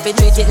bubble up and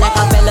treat it like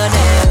a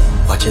felony.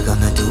 What you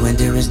gonna do when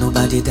there is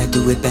nobody that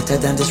do it better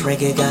than this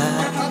reggae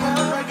guy?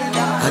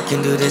 I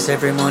can do this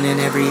every morning,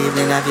 every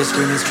evening. Have you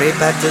screaming straight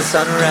back to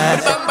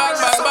sunrise. Bang, bang,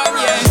 bang, bang,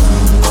 yeah.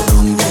 Go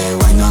down there,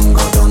 why not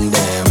go down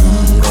there?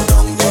 Go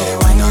down there,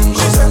 why not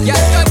go down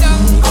there?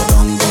 Go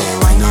down there,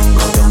 why not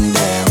go down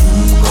there?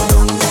 Go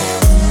down there.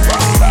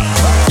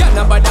 Yeah,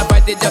 nobody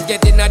fight it, just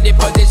get in a the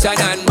position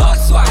and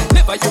boss one.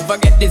 Never you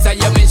forget this is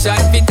your mission.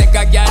 If you take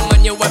a girl,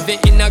 man, you have it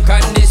in a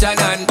condition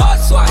and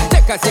boss one.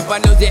 Take a sip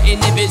and lose your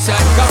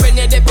inhibition. Cause when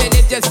you depend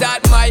it, you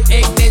start my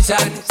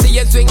ignition. See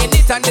you swinging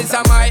it and this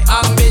is my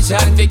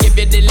ambition. We give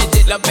you the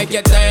legit love, make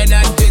you turn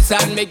and twist.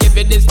 And me give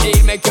you the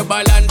speed, make you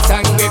balance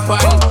and grip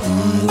on.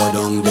 Go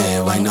down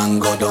there, why not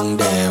go down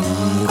there?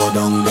 Go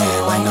down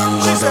there, why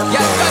not go down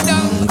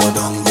there? Go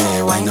down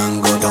there, why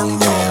not go down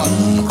there?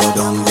 Go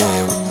down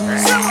there.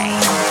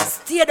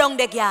 Stay down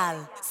there,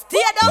 girl. Stay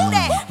down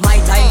there. My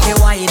time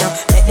to wine.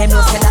 Let them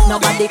know say that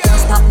nobody can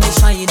stop me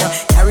shine.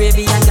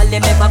 Caribbean girl,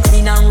 them ever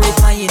clean and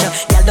refine.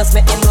 Girl, just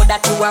make them know that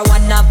you are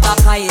one of a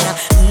kind.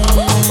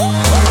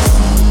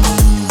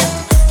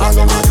 Girl,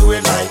 them a do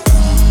it like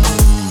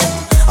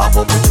I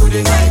pop it through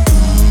the night.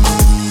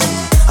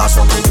 I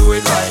saw me do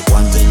it like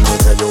one thing we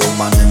tell you,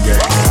 man, them get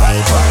me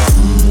hyper.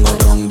 Go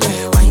down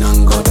there, why not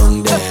go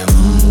down there?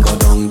 Go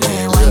down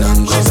there, why not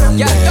go down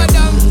there?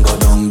 Go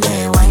down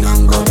there, why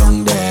not go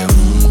down there?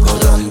 Go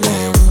down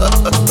there.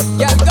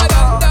 Yeah, go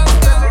down, down,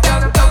 down,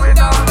 down,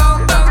 down,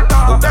 down, down,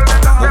 down.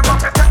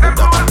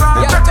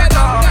 Yeah, go down,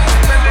 down.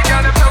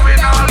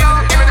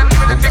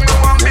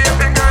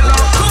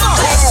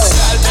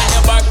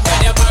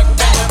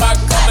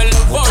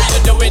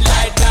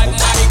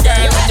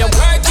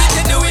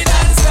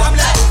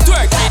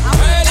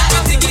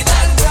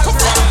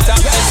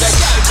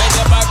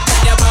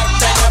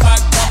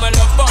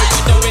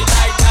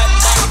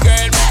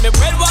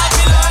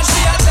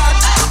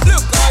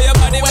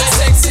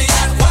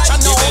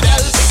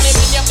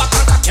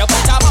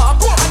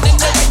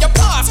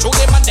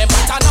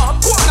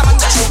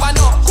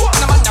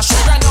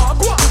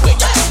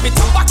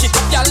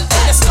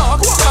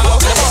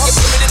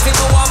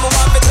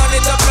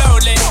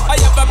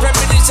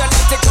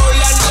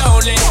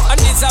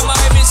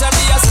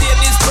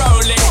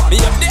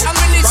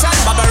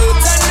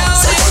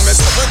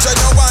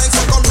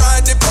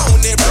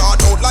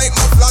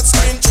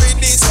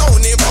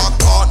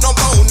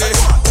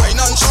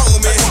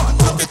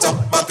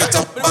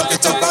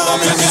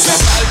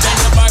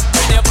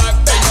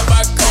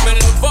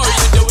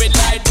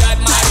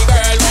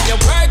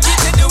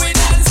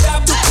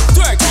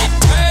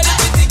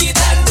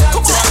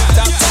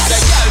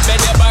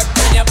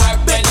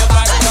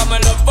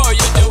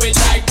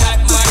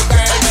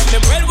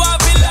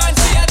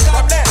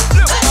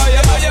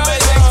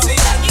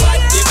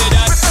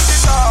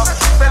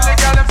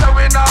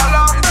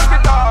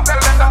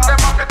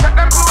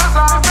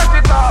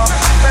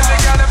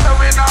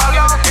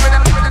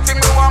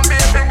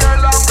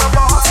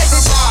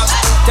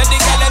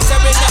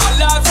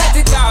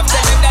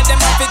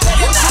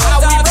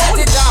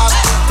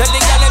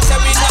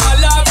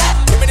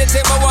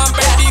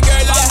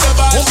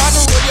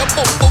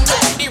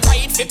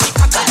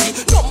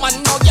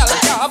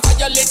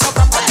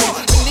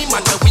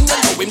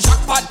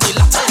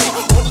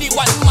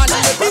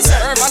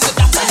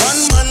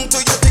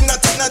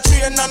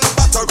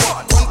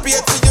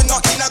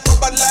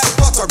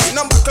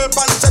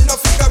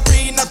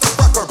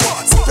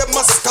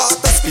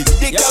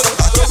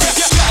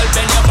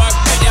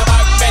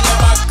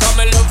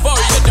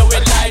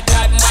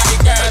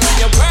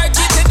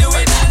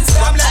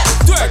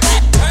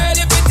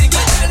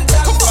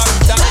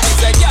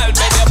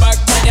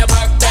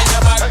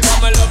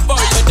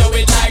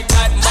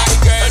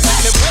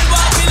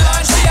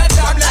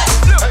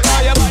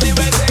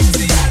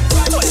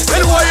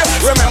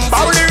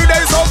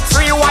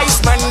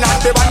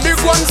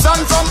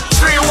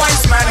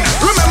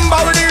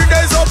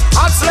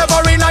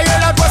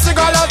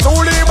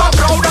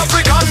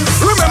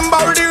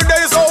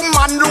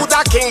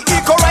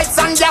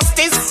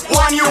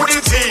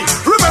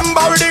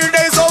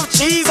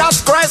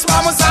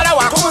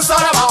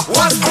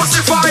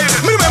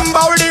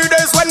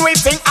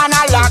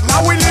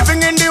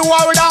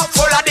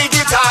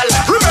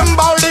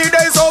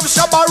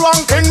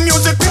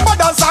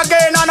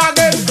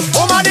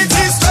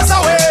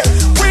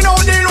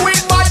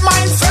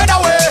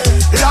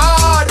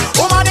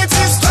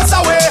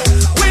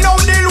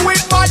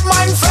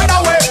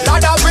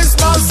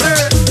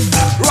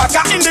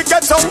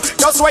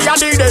 Just where you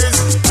do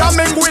this.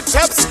 Jamming with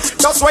steps.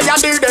 Just where you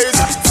do this.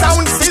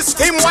 Sound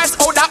system was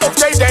order of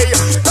the day.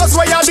 Just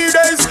where you do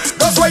this.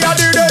 Just where you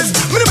do this.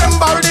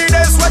 Remember the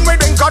days when we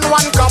drink on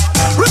one cup.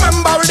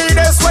 Remember the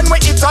days when we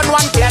eat on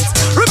one plate.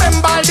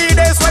 Remember the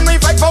days when we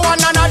fight for one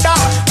another.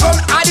 Come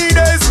at the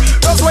days.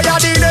 Just where you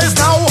do this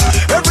now.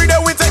 Every day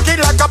we take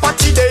it like a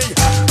party day.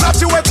 Not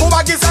you wake up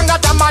and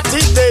get a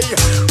matic day.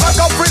 Rock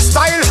up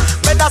freestyle.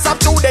 Better stop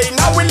today.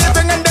 Now we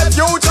living in the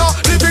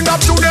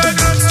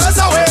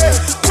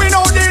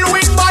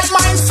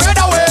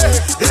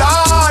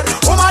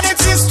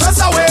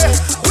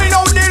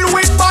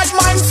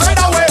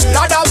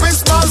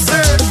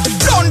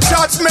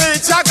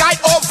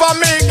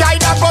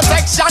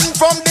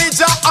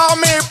Ija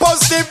army,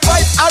 positive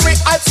vibes, every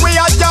heights we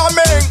are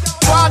jamming.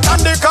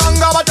 Watandika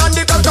nga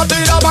batandika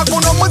katira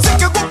bakuno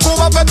muziki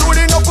gukuba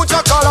petuli no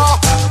kuchakala.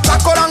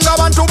 Takolanga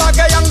bantu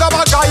bagayanga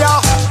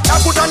bagaya.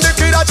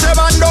 Yakutandikira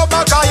chebando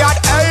bagaya.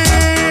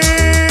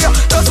 Hey,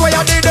 that's why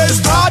I did this.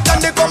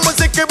 Watandika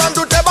muziki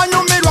bantu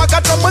tebanyumirwa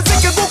kato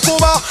muziki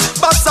gukuba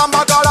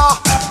basambagala.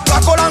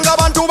 Takolanga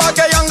bantu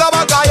bagayanga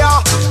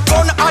bagaya.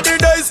 Gone are the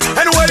days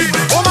anyway.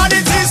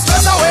 Humanity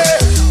stress away.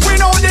 We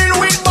no deal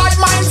with bad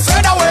minds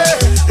fade away.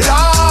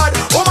 Lord,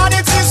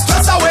 humanity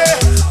stress away.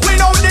 We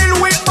no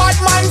deal with bad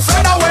minds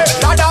fade away.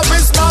 Lord of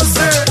His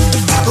mercy.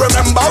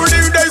 Remember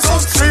the days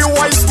of 3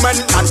 wise men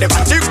and the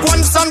big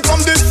one son from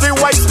the 3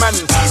 wise men.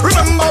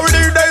 Remember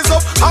the days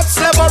of hot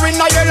slavery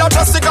in a yellow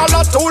testicle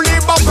to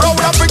live a proud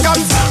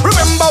Africans.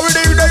 Remember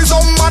the days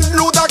of Martin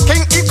Luther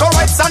King, equal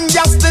rights and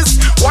justice,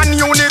 one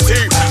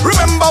unity.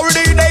 Remember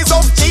the days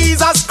of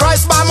Jesus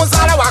Christ,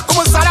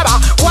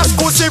 was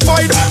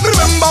crucified.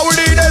 Remember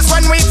the days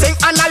when we think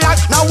analog,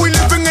 now we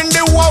living in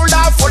the world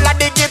full of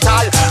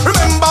digital.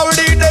 Remember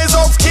the days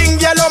of King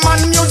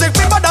Yellowman music,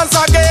 people dance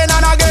again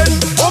and again.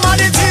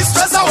 Humanity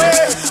stress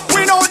away,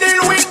 we no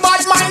deal with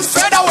bad minds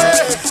fade away.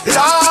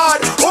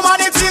 Lord,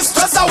 humanity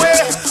stress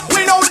away,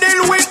 we no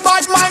deal with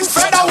bad minds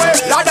fade away.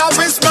 Lord of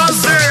His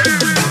mercy,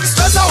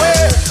 stress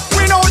away,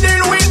 we no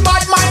deal with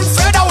bad minds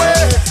fade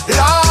away.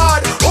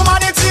 Lord,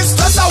 humanity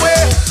stress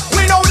away,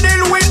 we no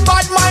deal with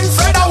bad minds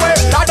fade away.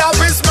 Lord of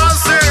His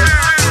mercy.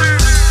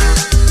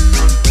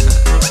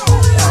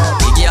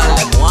 The girl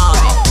them want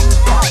me,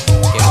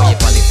 que voy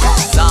pa' les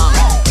femmes,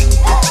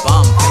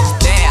 Pompis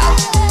there.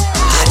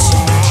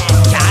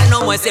 Car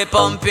non moi c'est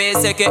Pompis,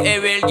 c'est que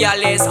Eril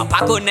Galley, sans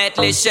pas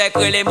connaître l'échec,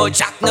 les mots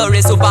Jack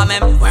Norris ou pas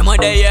même. Ouais moi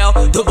d'ailleurs,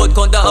 tout votre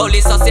compte de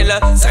Holy, ça c'est le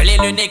seul et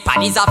l'unique, pas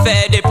des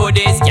affaires des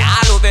podis.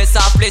 Car ouvert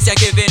sa plaisir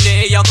qui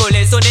venait, y'en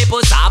collé son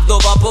épaule, save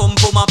devant poum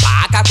pour m'en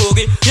pas qu'à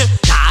courir.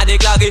 N'a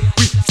déclaré,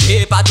 oui,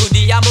 j'ai pas tout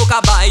dit, y'a mon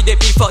cabaye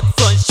depuis faute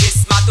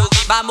franchise, ma tourie.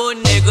 Bah mon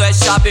nègre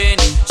chabine,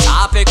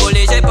 chapé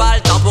collé, j'ai pas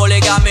le temps pour les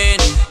gamines.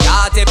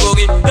 Car t'es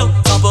pourri, non,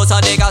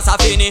 100% des gars ça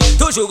finit.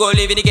 Toujours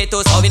collé,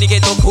 viniqueto, sans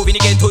viniqueto, coup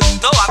viniqueto.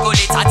 Toi à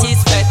coller,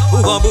 satisfait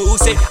ou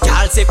remboursé,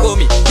 car c'est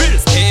promis. Bills,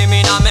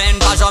 Kémin amène,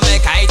 pas jamais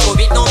qu'à trop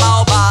vite, non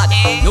ma bad.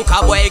 Nous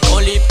caboué qu'on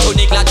lip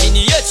tonique, la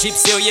tini, chip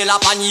sérieux, la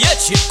panier,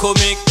 chip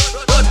comique.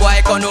 L'autre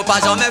boy qu'on n'a pas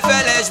jamais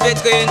fait les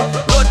vitrines.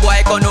 L'autre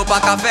boy qu'on n'a pas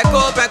qu'à faire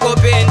copain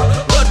copine.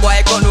 L'autre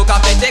boy qu'on n'a qu'à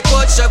faire des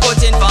coachs,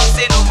 chevotine,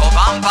 pensez nous qu'on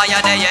va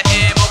m'pailler derrière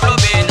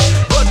hémoglobine.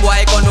 L'autre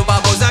boy qu'on n'a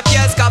pas besoin de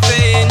pièces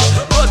caféine.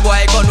 L'autre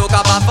boy qu'on n'a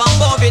qu'à pas faire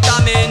bon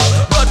vitamine.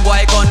 L'autre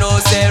boy qu'on n'a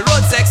c'est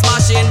road sex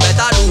machine. Mais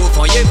t'as l'ouvre,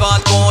 on y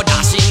vente qu'on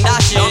dashing.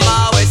 Non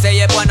ma ouais, c'est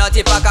y'a point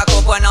n'ti pas qu'à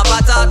comprendre en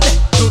patate.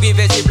 Tout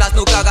rive si place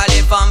nous caga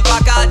les femmes pas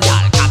qu'à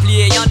y'all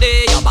caplier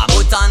y'andé, y'en pas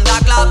moutant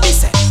d'aclap.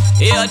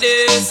 Hear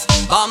this,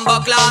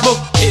 bamba clap.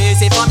 Et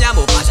ces femmes y'a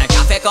mot, pas j'ai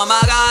qu'à faire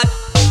camarade.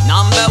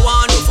 Number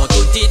 1, nous font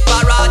tout petite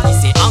parade.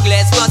 Ici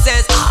anglaise,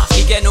 française,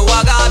 africaine ou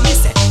arabe. Mais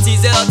c'est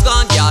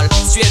 6h30, y'all,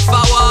 straight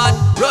forward.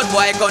 Road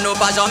boy qu'on n'a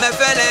pas jamais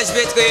fait les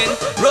vitrines.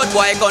 Road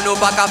boy qu'on n'a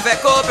pas qu'à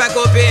faire copain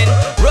copine.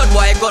 Road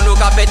boy qu'on n'a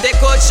qu'à faire des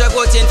coachs,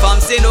 chevrotine, femme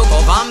c'est nous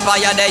qu'on va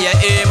m'pailler derrière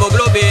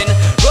hémoglobine.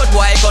 Road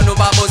boy qu'on n'a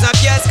pas besoin de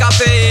pièces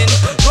caféine.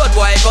 Road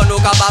boy qu'on n'a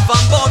qu'à pas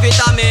faire bon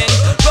vitamine.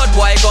 Road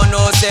boy qu'on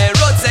n'a c'est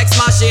road sex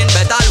machine.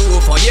 Bête à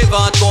l'ouf, on y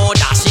vente qu'on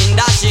dashing.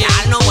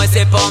 Car non moi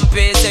c'est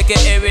Pompis, c'est que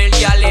Eril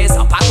Galley,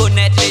 sans pas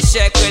connaître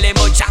l'échec, les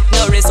mots Jack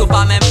Norris ou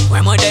pas même.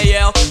 Ouais moi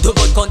d'ailleurs, tout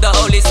votre compte de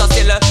Holy, ça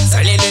c'est le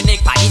seul et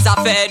l'unique, pas des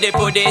affaires des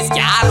podis.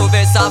 Car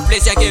ouvert sa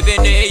plaisir qui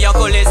venait, y'en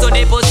collé son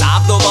épaule,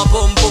 save devant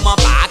poum pour m'en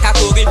pas qu'à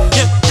courir.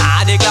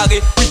 N'a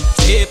déclaré, oui,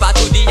 j'ai pas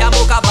tout dit, y'a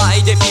mon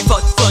cabaye depuis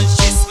faute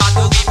franchise.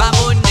 Ma tourie, pas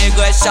mon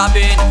nègre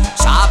chabine,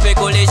 chapé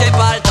collé, j'ai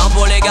pas le temps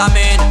pour les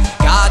gamines.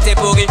 Car t'es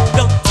pourri,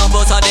 non,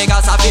 100% des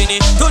gars ça finit.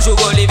 Toujours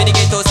collé,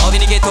 viniqueto, sans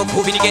viniqueto,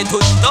 coup viniqueto.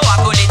 Toi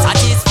à coller,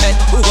 satisfait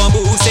ou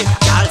remboursé,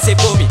 car c'est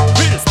promis.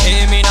 Bills,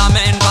 Kémin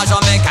amène, pas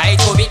jamais qu'à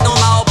trop vite, non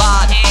ma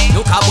bad.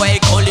 Nous caboué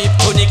qu'on lip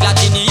tonique, la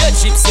tini,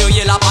 chip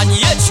sérieux, la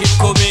panier, chip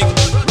comique.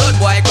 L'autre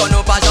boy qu'on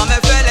n'a pas jamais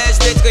fait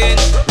les vitrines.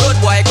 L'autre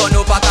boy qu'on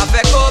n'a pas qu'à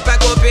faire copain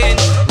copine.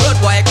 L'autre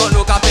boy qu'on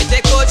n'a qu'à faire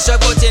des coachs,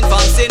 chevotine,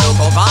 femme c'est nous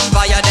qu'on va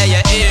m'pailler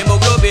derrière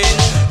hémoglobine.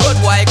 L'autre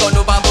boy qu'on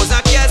n'a pas besoin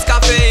de pièces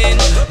caféine.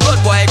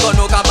 L'autre boy qu'on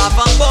n'a qu'à pas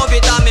faire bon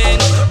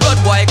vitamine.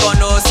 L'autre boy qu'on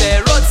n'a c'est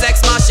road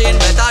sex machine.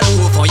 Mais t'as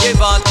l'ouf, on y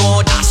vente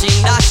qu'on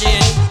dashing.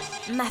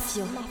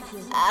 Mafio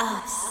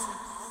House.